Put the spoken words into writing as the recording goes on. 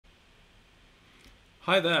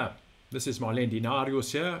Hi there, this is Marlene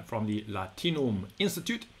Dinarius here from the Latinum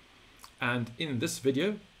Institute, and in this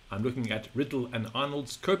video I'm looking at Riddle and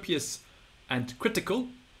Arnold's copious and critical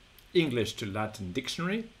English to Latin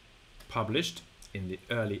dictionary, published in the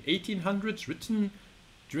early 1800s, written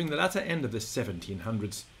during the latter end of the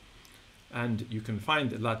 1700s. And you can find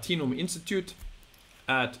the Latinum Institute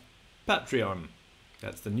at Patreon.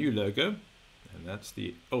 That's the new logo, and that's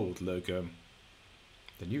the old logo.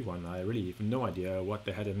 The new one, I really have no idea what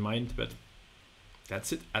they had in mind, but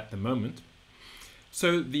that's it at the moment.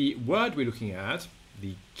 So the word we're looking at,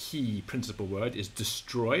 the key principal word, is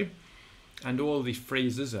destroy, and all the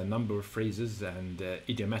phrases, a number of phrases and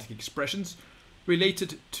idiomatic expressions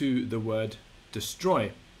related to the word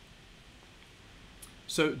destroy.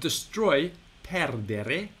 So destroy,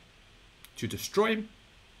 perdere, to destroy,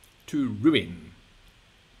 to ruin,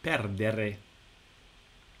 perdere.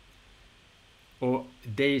 Or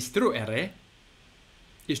destruere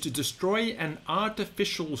is to destroy an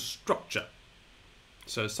artificial structure.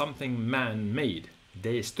 So something man-made,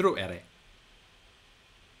 destruere.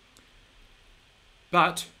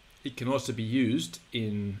 But it can also be used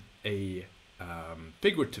in a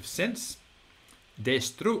figurative sense,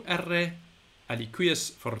 destruere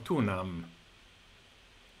aliquius fortunam.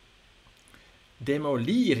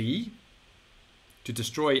 Demoliri, to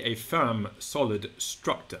destroy a firm, solid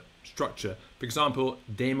structure. For example,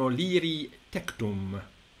 demoliri tectum,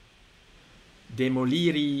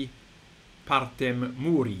 demoliri partem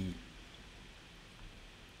muri.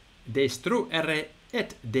 Destruere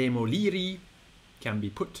et demoliri can be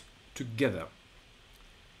put together.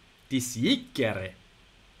 Disjicere,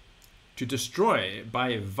 to destroy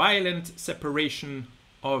by violent separation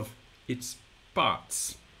of its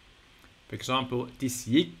parts. For example,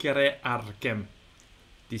 disjicere arcem,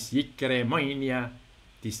 disjicere moenia,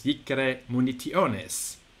 disjicere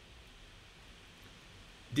munitiones.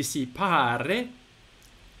 Dissipare,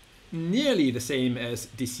 nearly the same as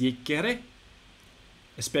disjicere,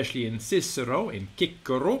 especially in Cicero, in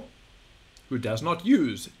Cicero, who does not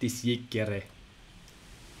use disjicere.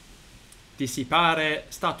 Dissipare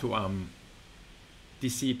statuam,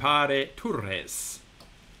 dissipare turres,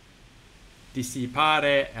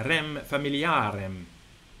 dissipare rem familiarem,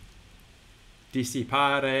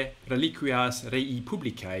 dissipare reliquias rei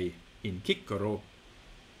publicae in Cicero.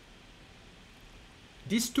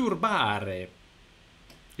 Disturbare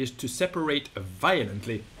is to separate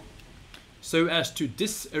violently, so as to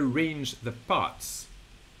disarrange the parts.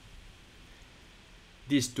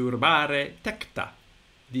 Disturbare tecta,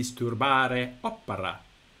 disturbare opera,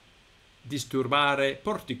 disturbare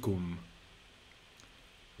porticum.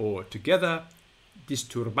 Or together,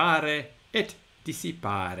 disturbare et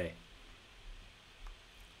dissipare.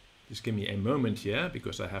 Just give me a moment here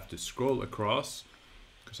because I have to scroll across,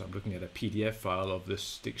 because I'm looking at a PDF file of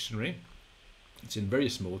this dictionary. It's in very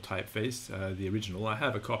small typeface, the original. I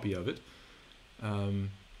have a copy of it.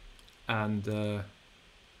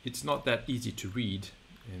 It's not that easy to read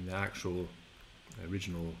in the actual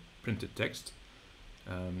original printed text.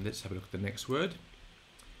 Let's have a look at the next word,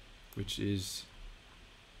 which is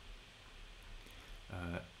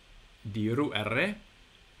diruere.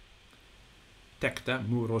 Tecta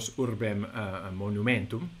muros urbem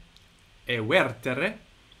monumentum. Evertere,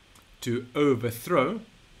 to overthrow,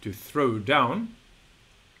 to throw down.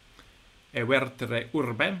 Evertere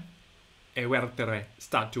urbem, evertere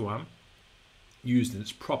statuam, used in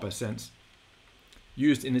its proper sense.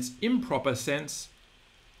 Used in its improper sense,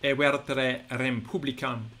 evertere rem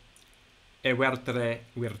publicam, evertere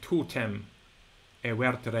virtutem,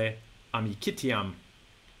 evertere amicitiam.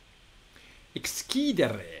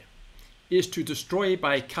 Excidere is to destroy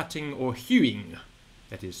by cutting or hewing,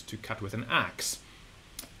 that is, to cut with an axe,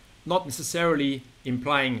 not necessarily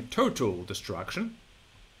implying total destruction.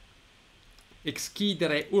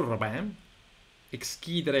 Excidere urbem,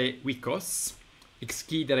 excidere vicos,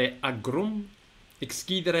 excidere agrum,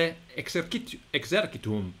 excidere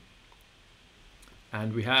exercitum.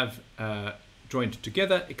 And we have joined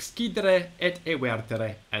together excidere et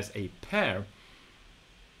evertere as a pair.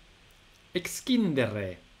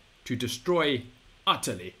 Excindere, to destroy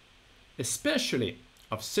utterly, especially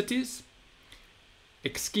of cities.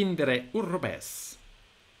 Excindere urbes,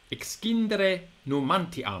 excindere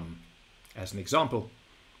numantiam, as an example.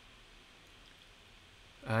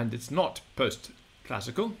 And it's not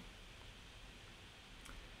post-classical.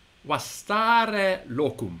 Vastare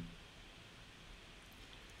locum,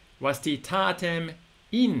 vastitatem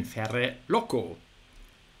inferre loco,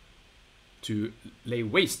 to lay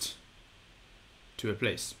waste to a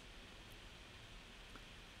place.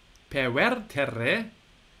 Pervertere,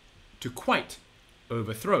 to quite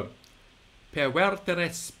overthrow.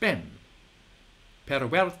 pervertere spem,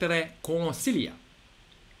 pervertere consilia,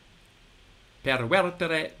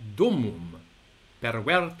 pervertere domum,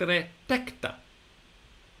 pervertere tecta,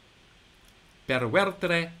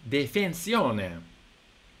 pervertere defensione.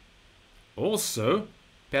 Also,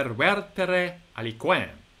 pervertere aliquem,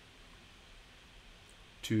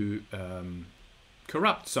 to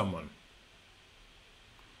corrupt someone.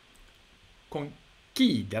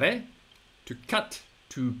 Concidere, to cut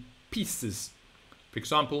to pieces. For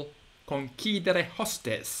example, concidere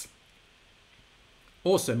hostes,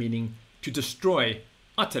 also meaning to destroy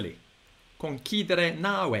utterly. Concidere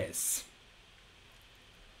naves.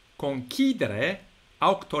 Concidere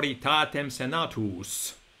auctoritatem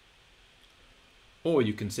senatus. Or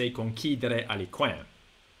you can say concidere aliquem.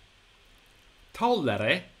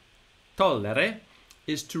 Tollere, tollere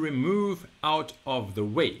is to remove out of the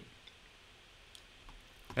way.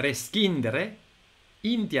 Rescindere,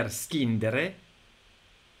 interscindere,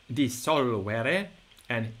 dissolvere,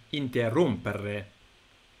 and interrompere.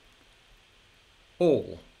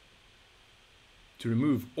 All, to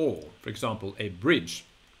remove all. For example, a bridge.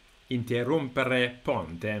 Interrompere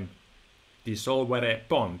pontem, dissolvere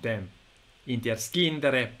pontem,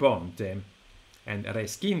 interscindere pontem, and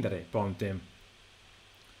rescindere pontem.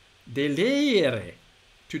 Delere,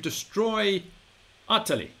 to destroy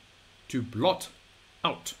utterly, to blot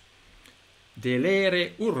out.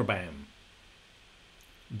 Delere urbem,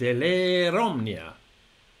 delere omnia,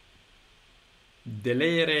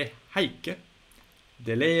 delere haec,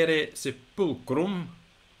 delere sepulcrum,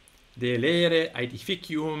 delere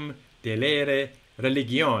aedificium, delere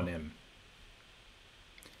religionem.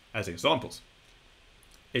 As examples: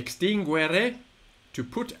 extinguere, to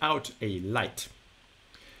put out a light,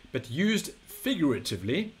 but used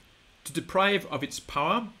figuratively to deprive of its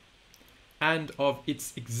power and of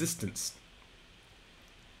its existence.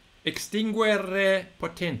 Extinguere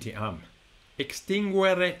potentiam,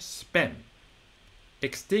 extinguere spem,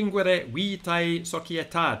 extinguere vitae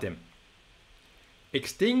societatem,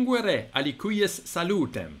 extinguere alicuius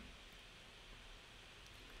salutem,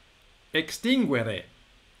 extinguere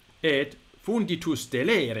et funditus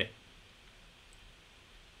delere,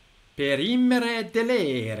 perimere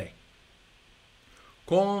delere,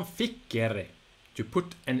 conficere, to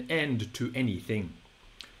put an end to anything,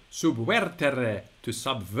 subvertere, to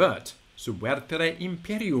subvert, subvertere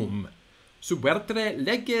imperium, subvertere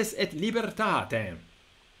leges et libertatem,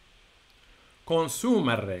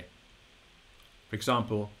 consumere, for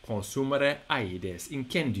example, consumere aedes,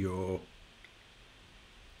 incendio,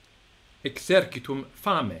 exercitum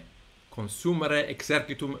fame, consumere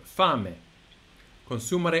exercitum fame,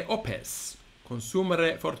 consumere opes,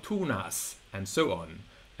 consumere fortunas, and so on,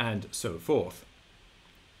 and so forth.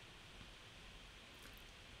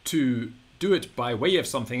 To do it by way of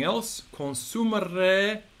something else,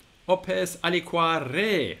 consumere opes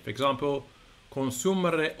aliquare, for example,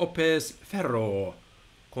 consumere opes ferro,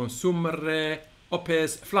 consumere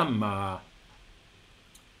opes flamma.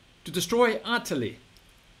 To destroy utterly,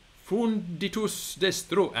 funditus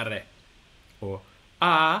destruere, or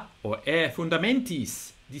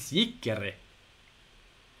fundamentis disjicere,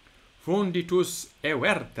 funditus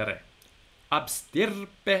evertere,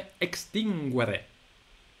 abstirpe extinguere,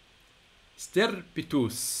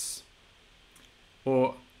 sterpitus,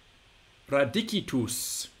 or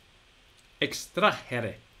radicitus,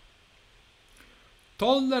 extrahere,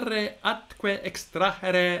 tollere atque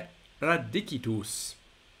extrahere radicitus,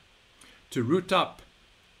 to root up,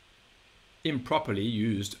 improperly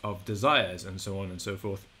used of desires, and so on and so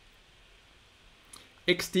forth.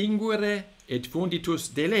 Extinguere et funditus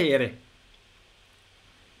delere,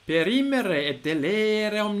 perimere et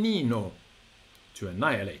delere omnino, to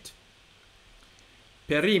annihilate.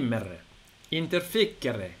 Perimere,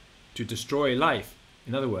 interficere, to destroy life,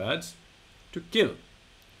 in other words, to kill.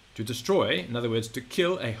 To destroy, in other words, to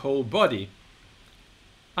kill a whole body.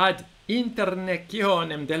 Ad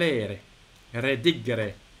internecionem delere,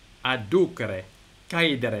 redigere, adducere,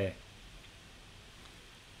 caedere.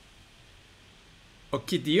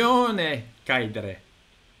 Occidione caedere,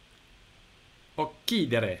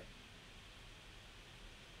 occidere.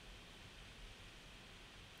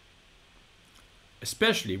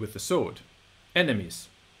 Especially with the sword, enemies.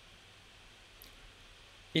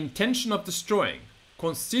 Intention of destroying,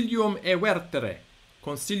 consilium evertere,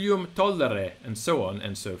 consilium tollere, and so on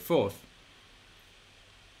and so forth.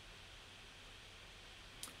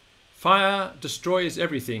 Fire destroys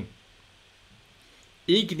everything.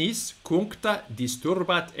 Ignis cuncta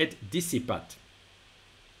disturbat et dissipat.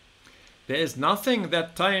 There is nothing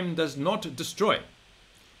that time does not destroy.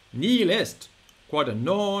 Nihil est quod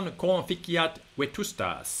non conficiat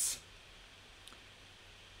vetustas.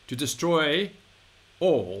 to destroy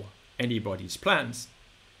all anybody's plans.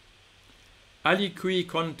 Aliqui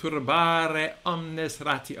conturbare omnes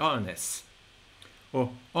rationes,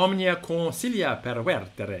 or omnia consilia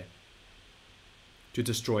pervertere. To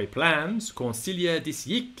destroy plans, consilia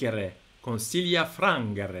disjicere, consilia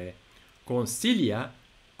frangere, consilia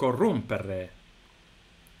corrumpere.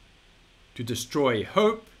 To destroy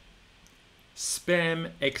hope,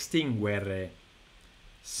 spem extinguere,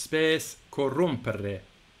 spes corrumpere.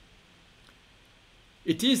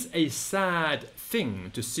 It is a sad thing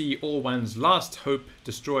to see all one's last hope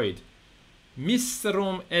destroyed.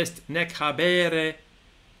 Miserum est nec habere,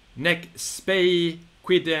 nec spei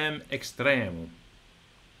quidem extremum.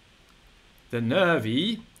 The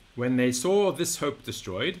nervi, when they saw this hope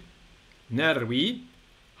destroyed, nervi,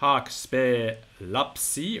 hac spe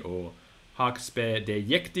lapsi, or hac spe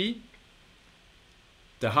dejecti,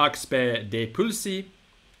 de hac spe depulsi,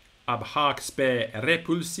 ab hac spe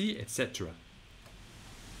repulsi, etc.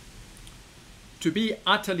 To be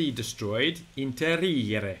utterly destroyed,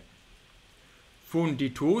 interire.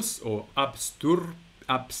 Funditus, or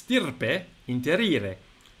abstirpe, interire.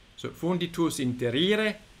 So funditus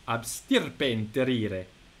interire, abstirpe interire.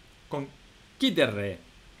 Concidere.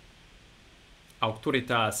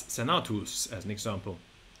 Auctoritas senatus, as an example.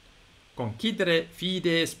 Concidere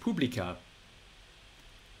fides publica.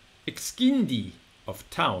 Excindi of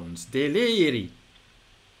towns, deleri,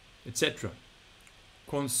 etc.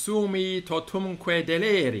 Consumi totumque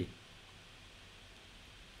deleri.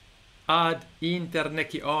 Ad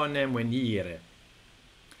internecionem venire.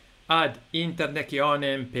 Ad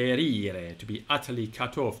internecionem perire, to be utterly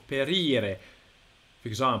cut off, perire, for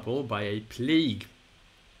example, by a plague.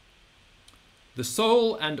 The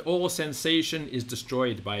soul and all sensation is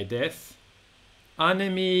destroyed by death.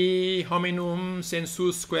 Animi hominum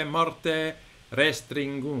sensusque morte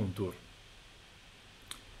restringuntur.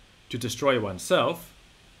 To destroy oneself,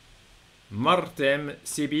 mortem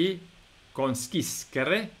sibi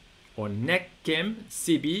consciscere, or neccem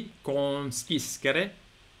sibi consciscere,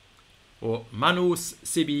 or manus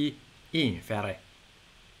sibi infere.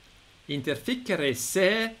 Interficere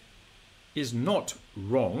se is not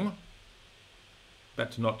wrong,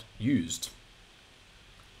 but not used.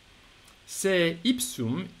 Se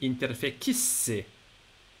ipsum interfecisse,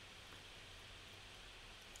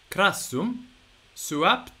 crassum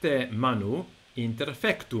suapte manu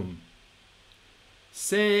interfectum,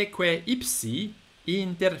 seque ipsi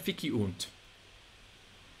interficiunt.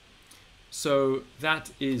 So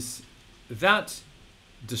that is that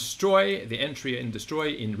destroy, the entry in destroy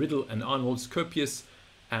in Riddle and Arnold's copious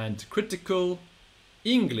and critical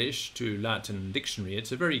English to Latin dictionary.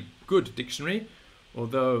 It's a very good dictionary,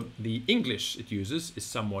 although the English it uses is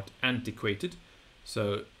somewhat antiquated.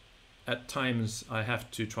 So at times I have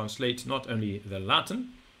to translate not only the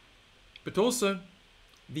Latin, but also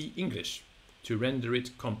the English to render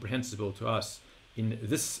it comprehensible to us in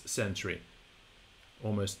this century.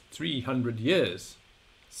 Almost 300 years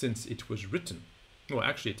since it was written. Well,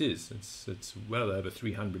 actually it is. It's well over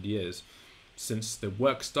 300 years since the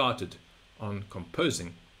work started on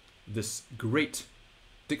composing this great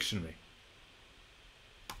dictionary.